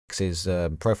Twix's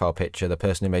profile picture, the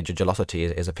person who made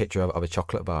Gelosity, is a picture of a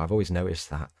chocolate bar. I've always noticed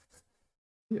that.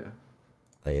 Yeah.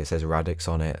 Like, it says Radix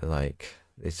on it. Like,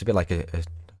 it's a bit like a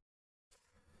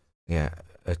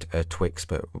Twix,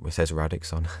 but it says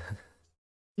Radix on.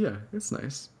 Yeah, it's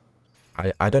nice.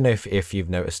 I don't know if you've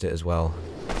noticed it as well.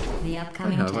 The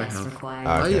upcoming I test have. requires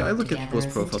I look at people's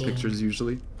profile pictures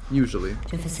usually.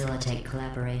 To facilitate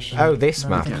collaboration. Oh, this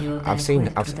map. Yeah. I've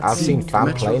seen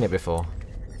Fam playing it before.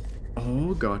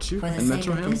 Oh, got you. For the And sake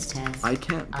of Metroham, this test, I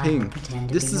can't I ping. will pretend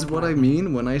to This be is your what I partner.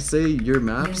 mean when I say your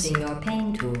maps. Using your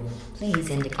ping tool, please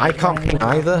indicate I can't where you ping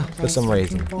are either, placed for some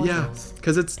reason. between Yeah, portals.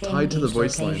 because it's Ping tied to the each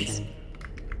voice location.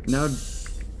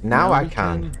 lines. Now I we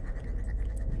can.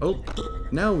 Oh,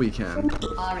 now we can.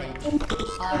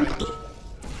 Orange.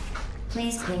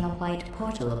 Please ping a white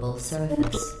portalable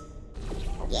surface.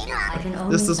 I can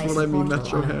only This is place what I a mean,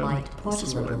 portal on a Metroham. white This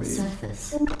is what I portalable mean.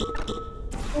 surface.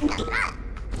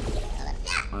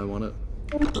 I want it.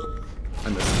 I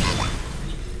missed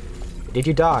it. Did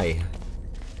you die?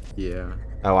 Yeah.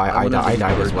 Oh, I wanted to be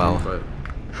died as working, well. But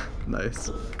nice.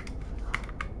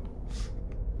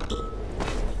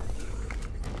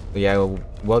 But yeah,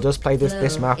 we'll just play this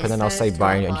Blue map, and is then I'll say first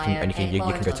bye, to and you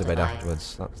acquire can go to a bed portal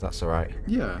afterwards. That's alright.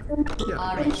 Yeah.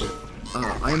 Yeah. Orange.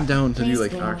 I am down to do Please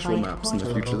like ping a actual white maps in the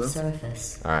future portalable though.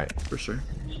 surface. Alright. For sure.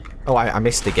 Oh, I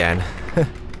missed again.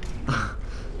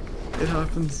 It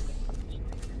happens.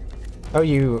 Oh,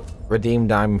 you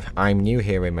redeemed I'm new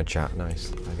here in my chat.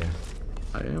 Nice. Okay.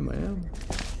 I am.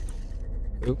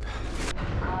 Oop.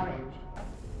 Orange.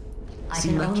 I See,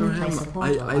 can only place a Metroham,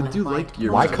 portal I on a do white like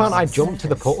your Why maps. can't I jump to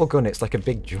the surface. portal gun? It's like a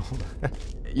big jump.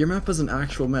 Your map is an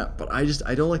actual map, but I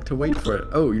don't like to wait for it.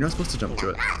 Oh, you're not supposed to jump to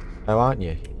it. Oh, aren't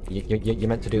you? You're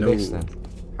meant to do No. this then.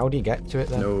 How do you get to it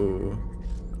then?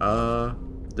 No.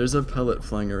 There's a pellet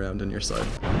flying around on your side.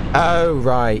 Oh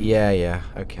right, yeah.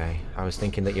 Okay. I was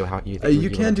thinking that you You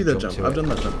can wanted do to that jump. to I've it. done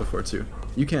that jump before too.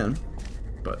 You can,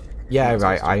 but Yeah, you're not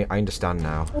right. supposed I understand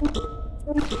now. to.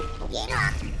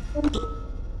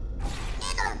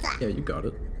 Yeah, you got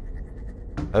it.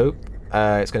 Oh,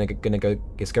 it's going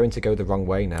to go the wrong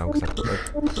way now. 'Cause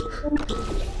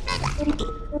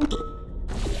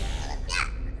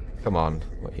Come on.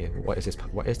 What is this?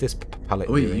 What is this pallet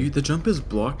Oh, wait, doing? the jump is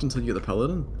blocked until you get the pellet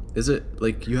in? Is it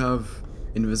like you have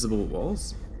invisible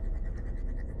walls?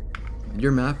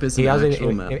 Your map is an He has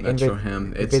actual map,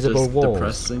 Metroham. It's invisible just walls.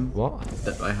 depressing What?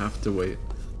 that I have to wait.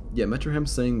 Yeah,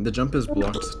 Metroham's saying the jump is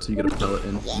blocked till you get a pellet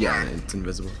in. Yeah, and it's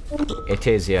invisible. It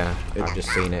is, yeah. I've just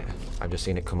seen it. I've just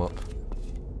seen it come up.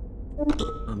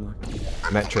 Unlucky.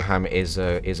 Metroham is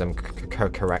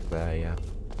correct there, yeah.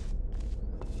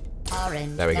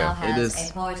 Orange There we go. now has It is.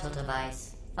 a portal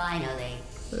device. Finally.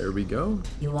 There we go.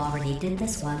 You already did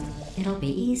this one. It'll be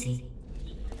easy.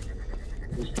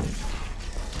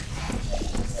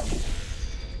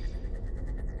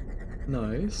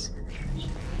 Nice.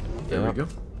 There Yeah. we go.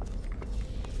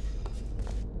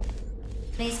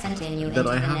 Please continue That into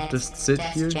I the have to next sit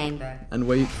test here chamber. and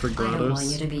wait for I don't want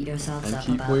you GLaDOS. to beat yourselves and up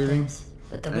keep about waiting, this,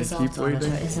 but the and results keep waiting.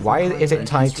 auditor isn't Why recording is it these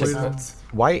tied to results.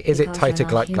 why is it Because tied to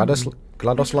you're not GLaDOS human.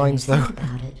 GLaDOS When you lines though? think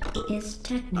about it, it's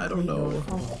technically I don't know. your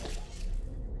fault.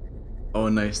 Oh,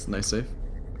 nice save.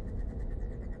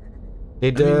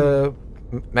 Did I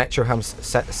mean- Metroham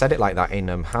said it like that in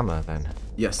Hammer then?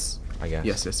 Yes. I guess.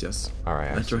 Yes. All right.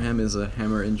 I see. Metroham is a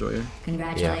hammer enjoyer.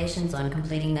 Congratulations on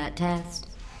completing that test.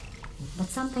 But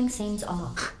something seems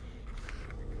off.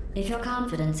 If your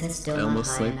confidence is still I not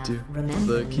almost high sniped enough, you.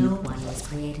 remember The no cube. one was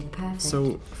created perfect.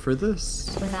 So, for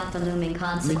this, without the looming I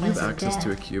consequence mean, you have of access death,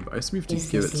 to a cube. I assume you have to is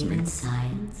give this it to me. even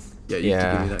science? Yeah, you have to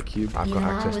give me Yeah. that cube. I've Even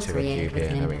got I access was to a created cube with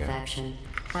here. an There we go. imperfection.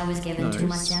 I was given too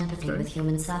Nice. much empathy Okay. with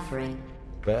human suffering.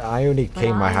 But I only But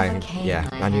came my I hand. overcame Yeah,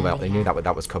 my I knew handicap.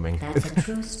 that was coming. That's a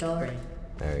true story.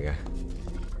 There we go.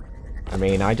 I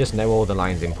mean, I just know all the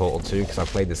lines in Portal 2 because I've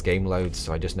played this game loads,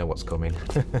 so I just know what's coming.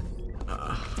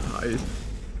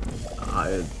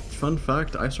 Fun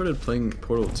fact, I started playing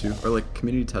Portal 2, or like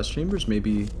Community Test Chambers,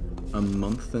 maybe a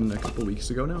month and a couple weeks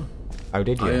ago now. Oh,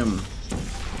 did you? I am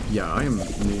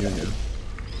new.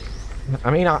 I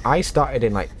mean, I started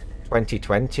in like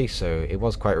 2020, so it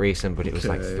was quite recent, but it was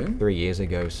like Okay. 3 years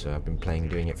ago, so I've been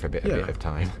doing it for a bit Yeah. of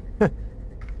time.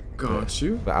 Got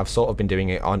you. But I've sort of been doing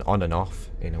it on and off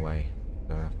in a way.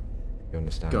 So you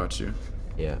understand? Got you.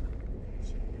 Yeah.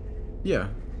 Yeah.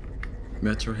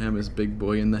 Metroham is big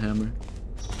boy in the hammer.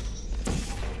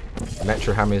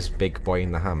 Metroham is big boy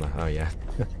in the hammer. Oh yeah.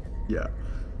 Yeah.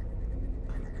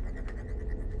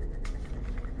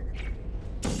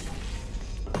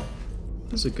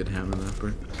 This is a good hammer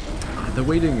mapper. The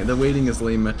waiting is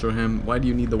lame, Metroham. Why do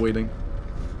you need the waiting?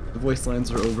 The voice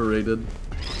lines are overrated.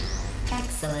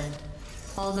 Excellent. Excellent.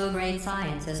 Although great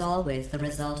science is always the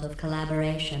result of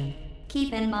collaboration,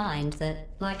 keep in mind that,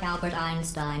 like Albert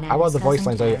Einstein and How are his the voice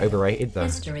cousin lines Terry, overrated though?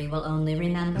 history will only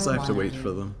remember Because I have to one wait of for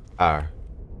you. them. Oh.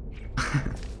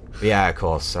 Yeah, of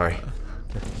course, sorry.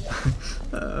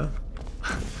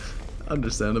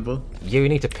 Understandable. You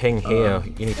need to ping here,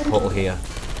 you need to portal here.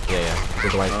 Yeah.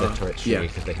 Otherwise the turrets shoot yeah. you,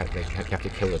 because they have to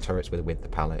kill the turrets with the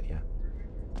pallet, yeah.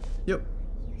 Yep.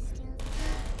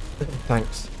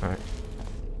 Thanks. Alright.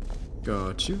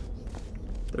 Got you.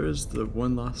 There is the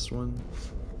one last one.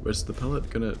 Where's the pellet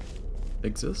gonna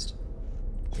exist?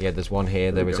 Yeah, there's one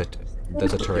here, There we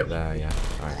there's a turret Yep. there, yeah.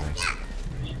 Alright, nice.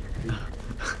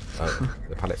 Oh,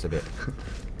 the pallet's a bit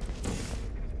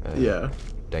Yeah.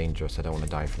 dangerous, I don't want to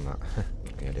die from that.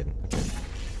 Okay, I didn't. Okay.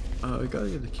 I gotta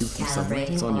get the cube from somewhere.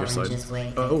 Calibrating It's on your side. oranges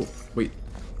waiting. Oh, wait.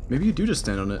 Maybe you do just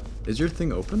stand on it. Is your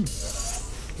thing open?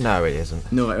 No, it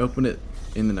isn't. No, I open it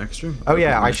in the next room. Oh yeah,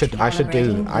 Open the I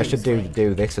next should room.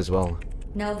 do this as well.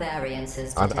 No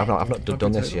variances I've not detected.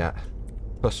 done this title? yet.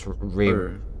 Plus Or-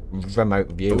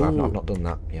 remote view. I've Ooh. not done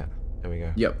that yet. There we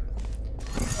go. Yep.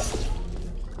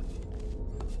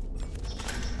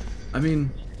 I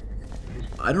mean,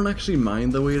 I don't actually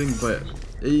mind the waiting, but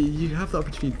you have the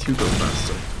opportunity to go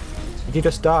faster. Did you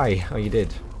just die? Oh, you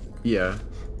did. Yeah.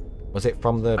 Was it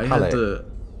from the I pallet? had to.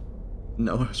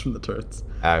 No, it was from the turrets.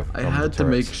 Oh, I from the had to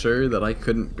make turrets. sure that I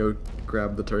couldn't go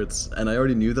grab the turrets, and I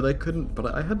already knew that I couldn't, but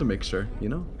I had to make sure, you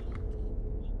know?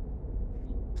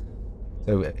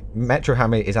 So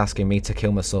Metroham is asking me to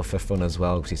kill myself for fun as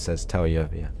well, because he says, "Tell you,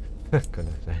 yeah."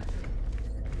 Goodness.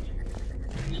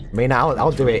 I mean,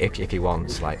 I'll do it if he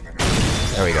wants. Like,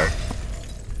 there we go.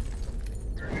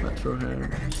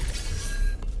 Metroham.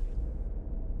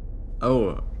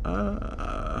 Oh,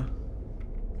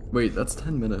 wait, that's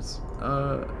 10 minutes.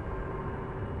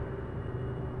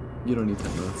 You don't need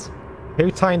 10 minutes.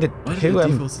 Who timed it? Why did Who it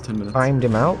default to 10 minutes? timed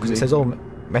him out? Because it Me. says all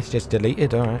messages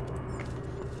deleted. All right.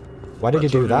 Why did you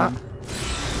do that?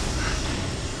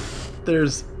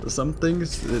 There's some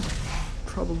things that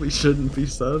probably shouldn't be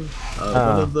said.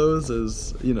 One of those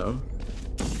is, you know.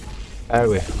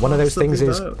 Oh, one of those things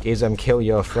Something is kill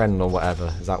your friend or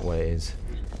whatever. Is that what it is?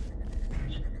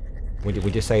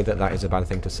 Would you say that is a bad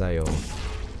thing to say, or?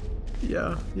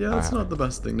 Yeah, it's not the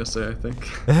best thing to say, I think.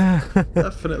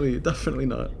 definitely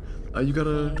not. You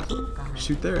gotta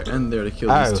shoot there and there to kill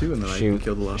these two, and then I can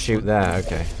kill the last shoot one. there.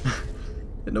 Okay.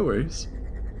 Yeah, no worries.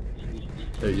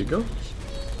 There you go.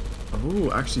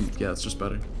 Oh, actually, yeah, it's just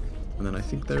better. And then I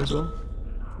think there as well,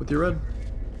 with your red.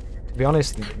 To be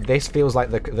honest, this feels like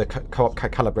the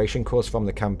calibration course from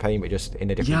the campaign, but just in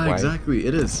a different way. Yeah, exactly,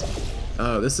 it is.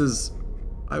 This is,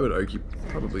 I would argue,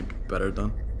 probably better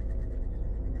done.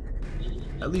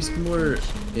 At least more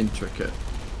intricate.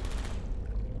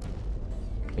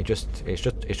 It's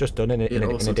just done in a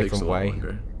takes different a lot way.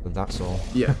 longer. That's all.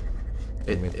 Yeah.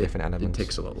 With different elements. It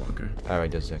takes a lot longer. Oh, it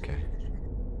does. Okay.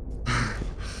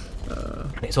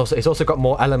 It's also got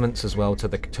more elements as well to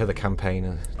the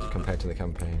campaign compared to the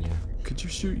campaign. Yeah. Could you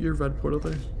shoot your red portal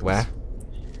there? Where?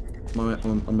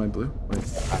 On my blue? My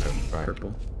Right.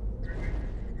 purple.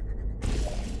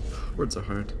 Words are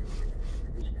hard.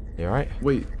 You alright?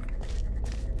 Wait.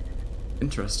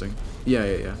 Interesting.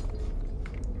 Yeah.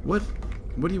 What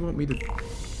do you want me to...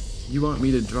 You want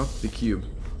me to drop the cube?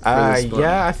 for this button?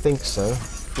 Yeah, I think so.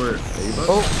 For a button?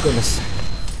 Oh, goodness.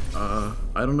 I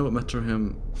don't know what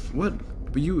Metroham... What?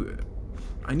 But you...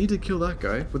 I need to kill that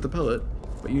guy with the pellet,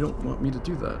 but you don't want me to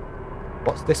do that.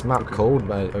 What's this map called?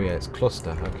 Oh yeah, it's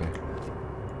cluster. Okay.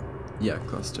 Yeah,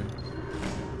 cluster.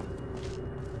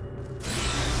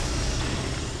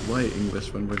 Why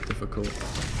English when we're difficult?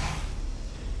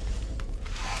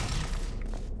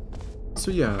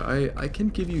 So yeah, I can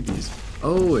give you these.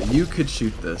 Oh, you could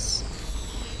shoot this.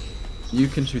 You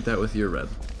can shoot that with your red.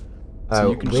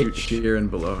 So you can shoot here and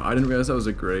below. I didn't realize that was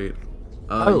a great.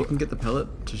 You can get the pellet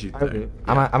to shoot there.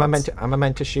 Am I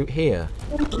meant to shoot here?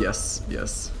 Yes.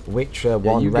 Which you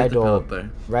one? get Red the or pellet there.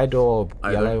 red or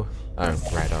Either. yellow? Oh,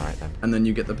 red. All right then. And then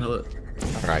you get the pellet.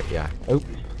 All right, yeah. Oh.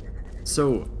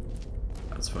 So,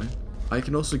 that's fine. I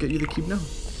can also get you the cube now.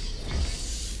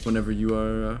 Whenever you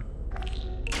are.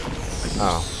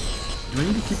 Oh. Do I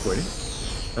need to keep waiting?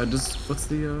 What's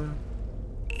the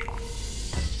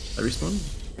I respawn?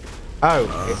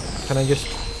 Oh. Can I just?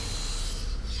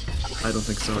 I don't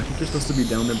think so. I think you're supposed to be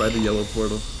down there by the yellow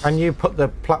portal. Can you put the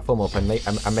platform up and make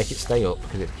it stay up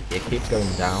because it keeps going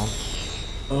down?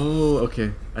 Oh,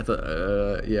 okay. I thought.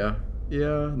 Yeah,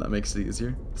 that makes it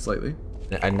easier slightly.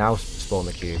 And now spawn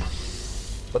the cube.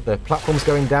 But the platform's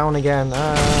going down again. You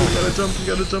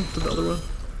gotta jump to the other one.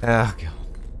 Oh god.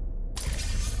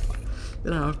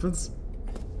 It happens.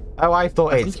 Oh, I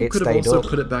thought I think you it could have stayed also up.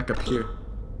 put it back up here.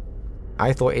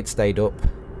 I thought it stayed up.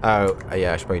 Oh,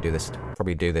 yeah, I should probably do this.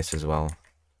 Probably do this as well.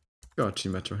 Got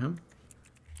you, Metroham.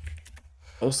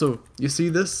 Also, you see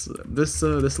this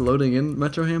loading in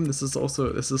Metroham? This is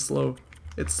slow.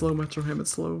 It's slow, Metroham.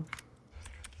 It's slow.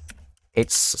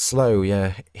 It's slow,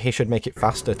 yeah. He should make it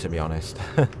faster, to be honest.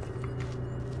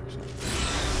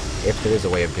 If there is a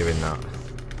way of doing that.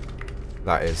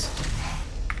 That is.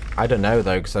 I don't know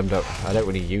though, because I don't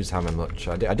really use hammer much.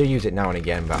 I do use it now and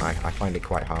again, but I find it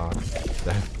quite hard.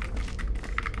 So.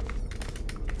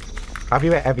 Have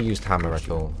you ever used hammer at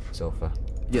all, silfrr?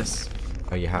 Yes.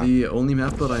 Oh, you have? The only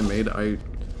map that I made, I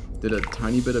did a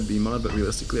tiny bit of B mod, but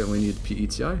realistically I only need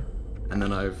PETI, and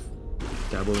then I've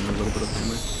dabbled in a little bit of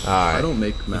hammer. Alright. I don't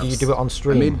make maps. Did you do it on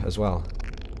stream as well?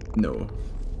 No,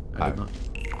 I did not.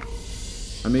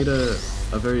 I made a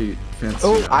very fancy...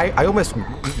 Oh, I almost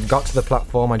got to the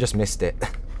platform, I just missed it.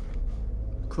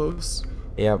 Close.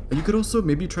 Yeah. You could also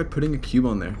maybe try putting a cube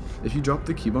on there. If you drop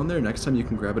the cube on there, next time you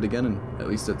can grab it again, and at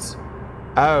least it's...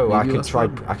 Oh, I could try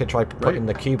right? putting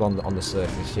the cube on the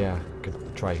surface, yeah.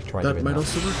 Could try that doing might that.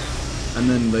 also work. And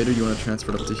then later you want to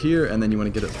transfer it up to here, and then you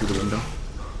want to get it through the window.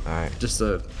 Alright. Just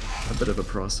a bit of a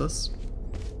process.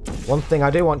 One thing I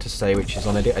do want to say, which is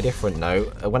on a different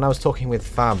note, when I was talking with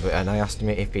Fab and I asked him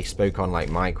if he spoke on like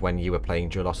mic when you were playing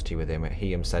Duality with him,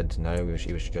 he said no,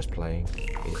 he was just playing.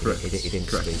 Correct. He didn't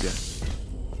Correct, speak.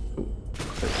 yeah.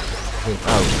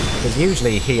 Oh, because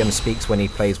usually he speaks when he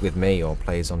plays with me or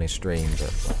plays on his stream,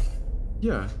 but...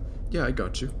 Yeah, I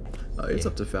got you. It's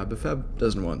up to Fab. If Fab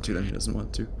doesn't want to, then he doesn't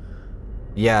want to.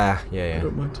 Yeah. I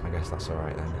don't mind. I guess that's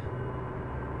alright then.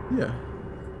 Yeah.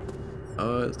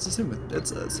 It's the same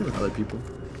with other people.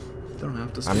 They don't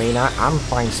have to speak. I mean, I'm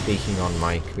fine speaking on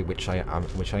mic, which I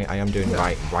am doing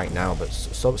right now. But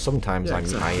sometimes Yeah,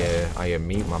 exactly. I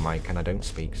mute my mic and I don't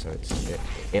speak, so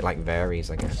it like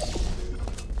varies, I guess.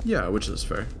 Yeah, which is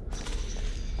fair.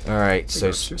 All right,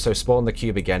 so got you. spawn the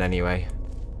cube again anyway.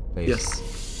 Please.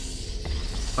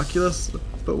 Yes. Oculus,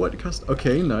 but what cost?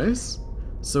 Okay, nice.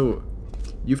 So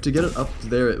you have to get it up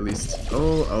there at least.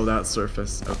 Oh, that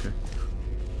surface. Okay.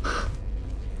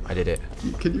 I did it.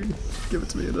 Can you give it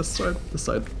to me this side? This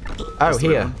side. Oh, This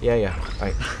here. one. Yeah.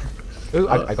 Right. Ooh,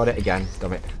 I got it again.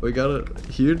 Damn it. We got it.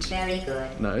 Huge. Very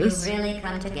good. Nice. You've really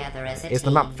come together as a Is the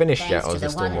team, map finished yet, thanks or is to there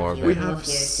the still one more of of you We it? who have appears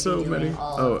to so be doing many.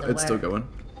 all Oh, of the it's still work. going.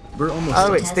 We're almost. Oh,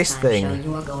 done. it's this Test times show thing.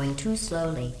 You are going too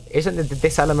slowly. Isn't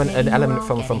this element an Maybe you element are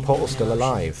from getting Portal good still notions.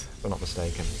 alive? If I'm not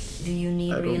mistaken. Do you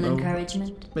need I don't real know.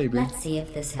 encouragement? Maybe. Let's see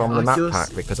if this From the helps. map Oculus.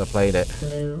 pack because I played it.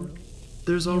 Blue.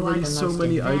 There's You are already the so most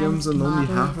many items, and only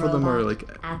advanced half of them are modern like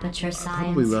Aperture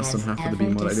probably less than science half of the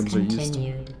has B mod ever items are used.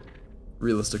 discontinued.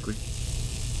 Realistically.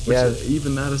 Yeah. Which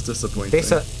even that is disappointing.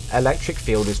 This electric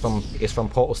field is from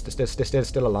Portal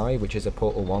still alive, which is a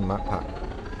Portal 1 map pack.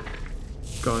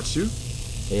 Got you.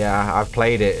 Yeah, I've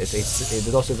played it.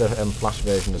 There's also the flash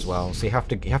version as well. So you have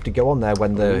to go on there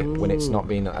when it's not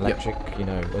being electric, you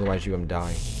know. Otherwise you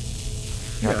die.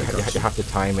 You have to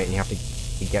time it, and you have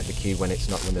to get the cube when it's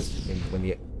not when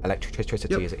the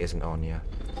electricity isn't on. Yeah.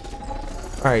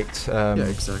 All right. Yeah,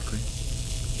 exactly.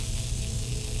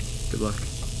 Good luck.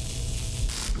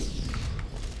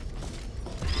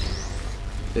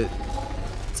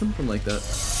 Something like that.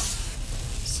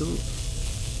 So.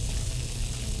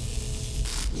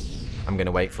 I'm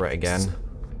gonna wait for it again.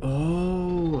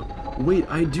 Oh, wait!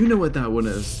 I do know what that one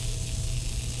is.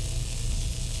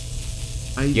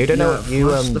 You don't know.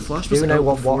 The flash was do you know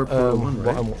out before Portal 1,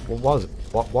 right?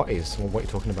 What are you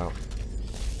talking about?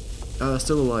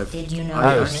 Still alive. Did you know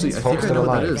I Oh, actually, I Portal think I still know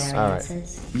what that alive. is.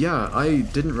 Alright. Yeah, I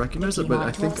didn't recognize it, but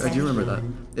I think I do remember that.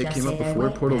 It came up before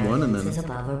Portal 1, and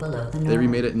then they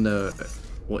remade it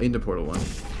into Portal 1.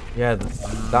 Yeah,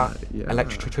 that yeah.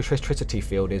 electricity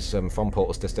field is from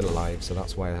Portal still alive, so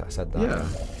that's why I said that. Yeah.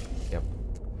 Yep.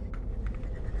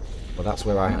 Well, that's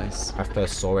where I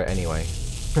first saw it anyway.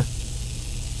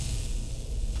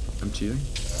 I'm cheating.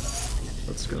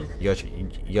 Let's go.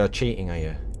 You're cheating, are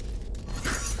you?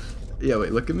 Yeah,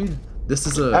 wait, look at me. This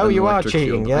is a. Oh, an you are electric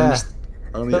cheating, field. yeah. I'm just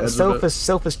on the edge of it.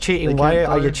 Silfr's cheating. They Why can't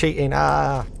are you die. cheating?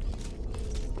 Ah.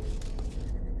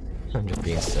 I'm just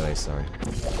being silly. Sorry.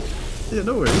 Yeah,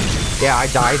 no worries. Yeah, I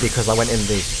died because I went in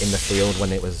the field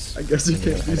when it was. I guess you when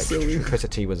the can't be silly.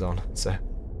 Electricity was on, so.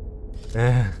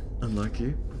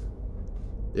 Unlucky.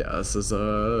 Yeah, this is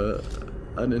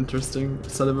an interesting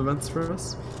set of events for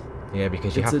us. Yeah,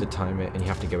 because you It's have a- to time it and you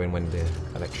have to go in when the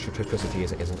electricity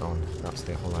isn't on. That's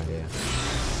the whole idea.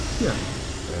 Yeah.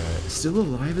 Still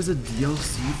Alive is a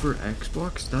DLC for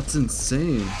Xbox? That's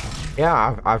insane.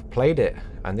 Yeah, I've played it,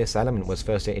 and this element was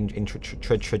first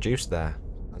introduced there,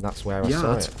 and that's where I saw it.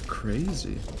 Yeah, that's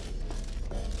crazy.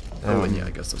 Oh, and yeah, I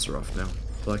guess those are off now.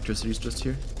 Electricity's just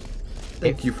here.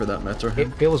 Thank you for that, Metroham.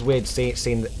 It feels weird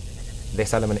seeing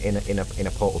this element in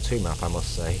a Portal 2 map, I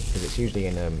must say, because it's usually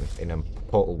in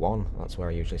Portal 1. That's where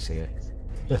I usually see it.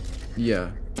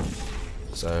 Yeah.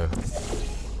 So.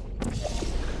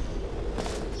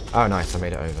 Oh, nice! I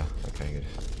made it over. Okay, good.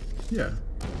 Yeah.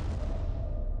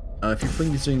 If you're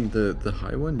fling using the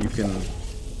high one, you can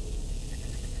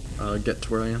get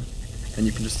to where I am, and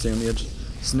you can just stay on the edge.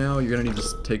 So now you're gonna need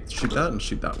to shoot that and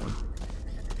shoot that one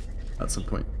at some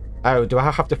point. Oh, do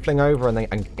I have to fling over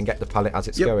and get the pallet as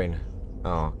it's Yep. going?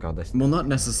 Oh god, this. Well, not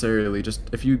necessarily. Just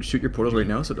if you shoot your portals right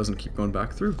now, so it doesn't keep going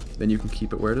back through, then you can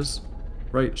keep it where it is.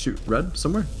 Right, shoot red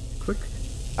somewhere. Quick.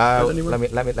 Oh, let me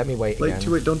wait Like,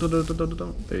 again. wait, don't.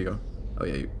 There you go. Oh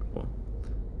yeah, well.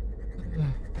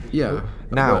 Yeah.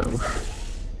 Now.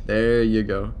 There you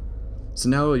go. So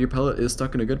now your pellet is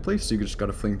stuck in a good place, so you just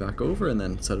gotta fling back over and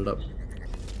then set it up.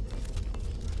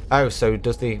 Oh, so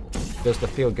does the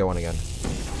field go on again?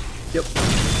 Yep.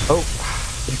 Oh.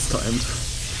 It's timed.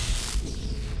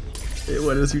 It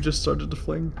went as you just started to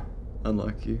fling.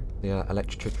 Unlucky. The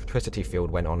electricity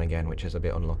field went on again, which is a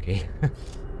bit unlucky.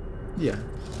 Yeah.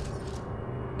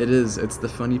 It is. It's the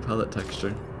funny pellet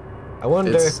texture. I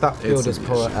wonder It's- if that field it's is a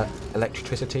for issue.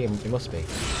 electricity. It must be.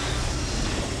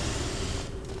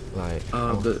 Like.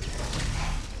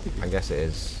 I guess it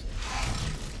is.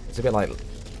 It's a bit like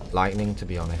lightning, to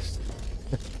be honest.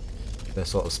 The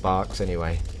sort of sparks,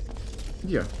 anyway.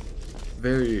 Yeah.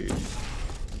 Very,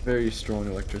 very strong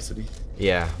electricity.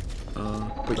 Yeah.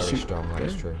 Wait, Very shoot. strong. That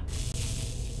is There. true.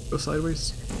 Go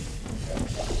sideways.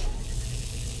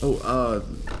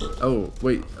 Oh,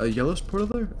 wait, a yellow portal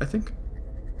there, I think?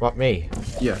 What, me?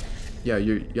 Yeah,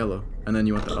 you're yellow, and then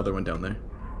you want the other one down there.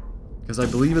 Because I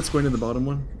believe it's going to the bottom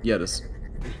one. Yeah, it is.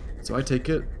 So I take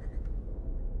it.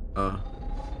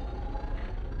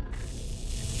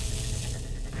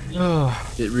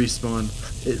 It respawned.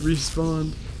 It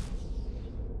respawned.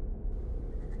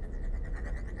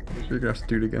 You're gonna have to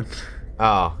do it again.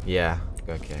 Oh, yeah.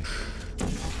 Okay.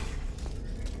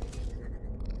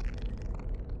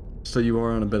 So you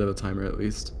are on a bit of a timer at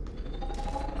least.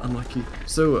 Unlucky.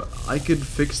 So I could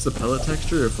fix the pellet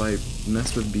texture if I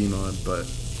mess with BMod, but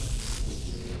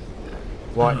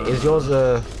What is yours?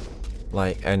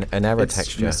 Like an error it's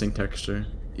texture. missing texture.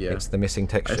 Yeah. It's the missing I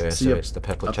texture, see so a- it's the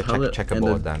purple a pellet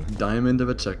checkerboard and a then. diamond of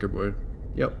a checkerboard.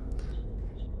 Yep.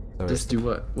 So Just do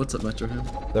what? What's up,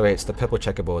 Metroham? So it's the purple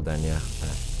checkerboard then, yeah.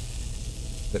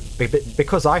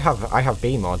 Because I have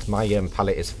BMod, my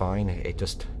palette is fine. It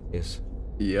just is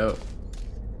Yep.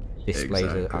 displays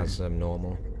it Exactly. as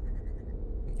normal.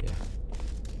 Yeah.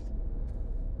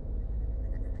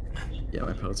 Yeah,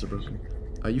 my pellets are broken.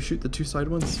 You shoot the two side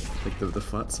ones, like the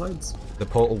flat sides. The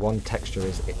Portal 1 texture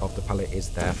of the palette is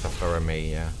there for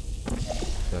me, yeah.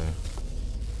 So.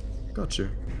 Gotcha.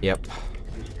 Yep.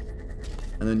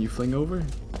 And then you fling over.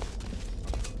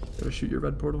 Gotta shoot your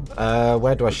red portal.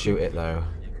 Where do I shoot it though?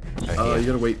 Oh, You here.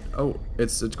 gotta wait. Oh,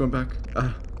 it's going back.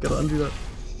 Gotta undo that.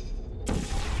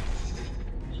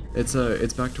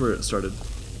 It's back to where it started.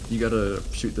 You gotta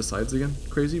shoot the sides again,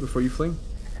 crazy, before you fling.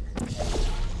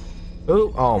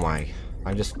 Ooh, oh my.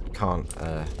 I just can't,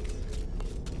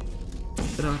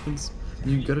 It happens.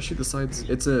 You gotta shoot the sides.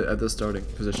 It's at the starting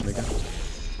position again.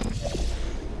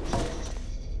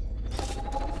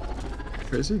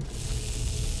 Crazy.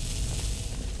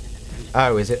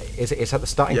 Oh, is it at the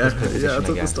starting position Yeah, it's at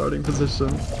again? the starting position.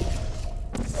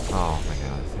 Oh my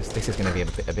god, this is going to be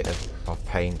a bit of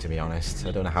pain, to be honest.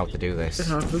 I don't know how to do It this.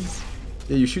 happens.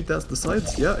 Yeah, you shoot the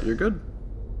sides. Yeah, you're good.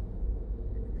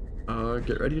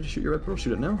 Get ready to shoot your red portal.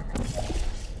 Shoot it now.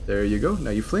 There you go.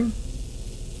 Now you fling.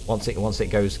 Once it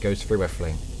goes through a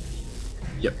fling.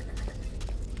 Yep.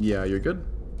 Yeah, you're good.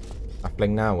 I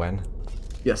fling now when?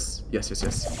 Yes.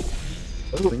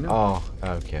 Ooh, Fling now. oh,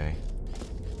 okay.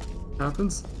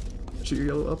 Happens. Shoot your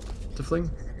yellow up to fling.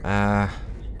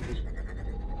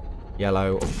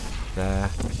 Yellow up there.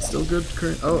 Still good.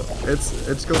 Current. Oh,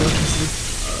 it's going up.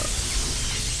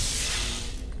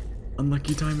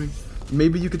 Unlucky timing.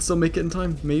 Maybe you could still make it in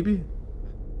time. Maybe.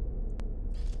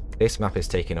 This map is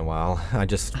taking a while. I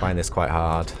just find this quite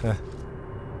hard.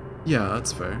 Yeah,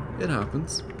 that's fair. It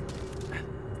happens.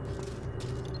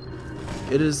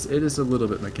 It is a little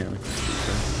bit mechanical, to be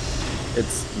fair.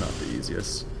 It's not the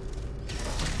easiest.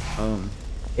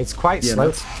 It's quite Yeah, slow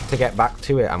that's- to get back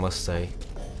to it, I must say.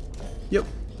 Yep.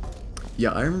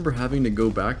 Yeah, I remember having to go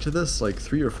back to this like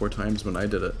 3 or 4 times when I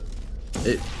did it.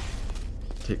 It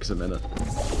takes a minute.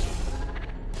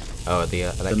 Oh, the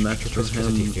electricity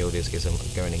Metroham- field is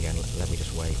going again. Let me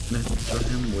just wait.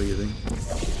 Metroham waiting.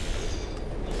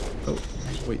 Oh,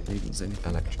 wait, they didn't say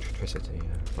anything. Electricity, yeah.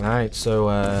 Right, so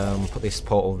put this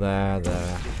portal there.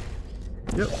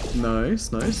 Yep,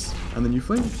 nice, nice. And then you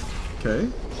fling. Okay.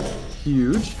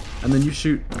 Huge. And then you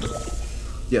shoot.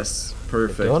 Yes,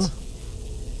 perfect. Done?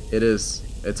 It is.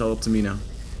 It's all up to me now.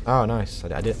 Oh, nice.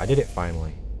 I did it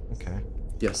finally. Okay.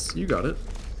 Yes, you got it.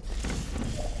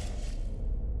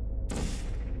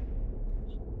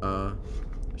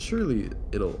 Surely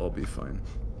it'll all be fine.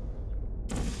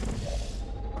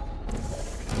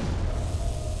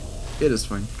 It is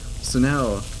fine. So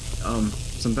now,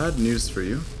 some bad news for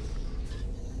you.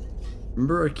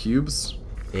 Remember our cubes?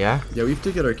 Yeah? Yeah, we have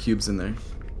to get our cubes in there.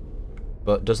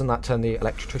 But doesn't that turn the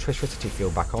electricity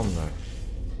field back on, though?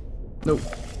 Nope.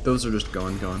 Those are just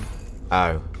gone.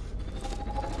 Oh.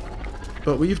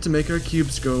 But we have to make our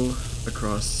cubes go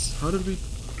across. How did we...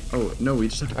 Oh, no, we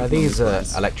just have to... Are these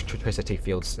electricity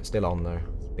fields still on, though?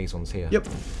 These ones here? Yep.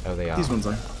 Oh, they are. These ones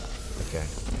are. Okay.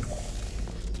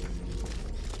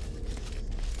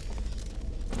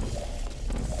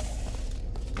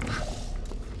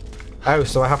 Oh,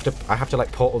 so I have to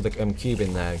like portal the cube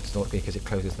in there because it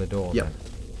closes the door. Yep.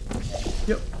 Then.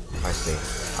 Yep. I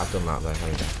see. I've done that though.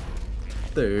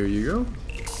 There you go.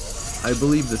 I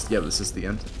believe this. Yeah, this is the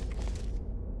end.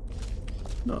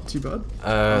 Not too bad.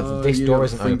 This door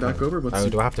isn't fling open. Back over. Oh,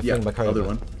 do I have to fling back over? Other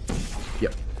one.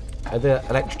 Yep. Are the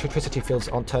electricity fields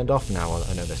turned off now? Or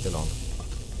no, they're still on.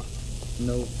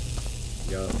 Nope.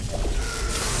 Yeah.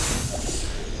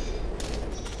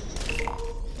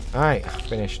 Alright,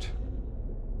 finished.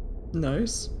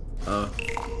 Nice.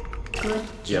 Good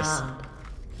Yes. job.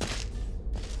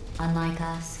 Unlike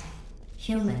us,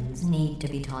 humans need to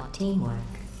be taught teamwork.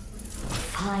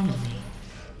 Finally.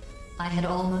 I had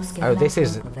almost given Oh, this up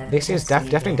is hope of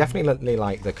ever definitely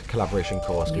like the collaboration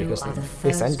course You because are the this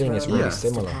first ending is really robot to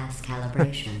similar. pass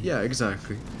calibration. Yeah,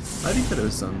 exactly. I think that it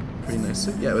was done pretty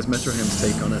nicely. Yeah, it was Metroham's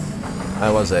take on it.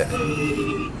 How was it?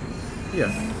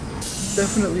 Yeah.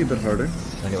 Definitely a bit harder.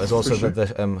 And it was also sure.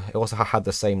 it also had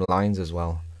the same lines as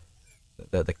well.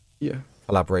 The Yeah.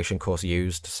 collaboration course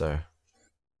used, so.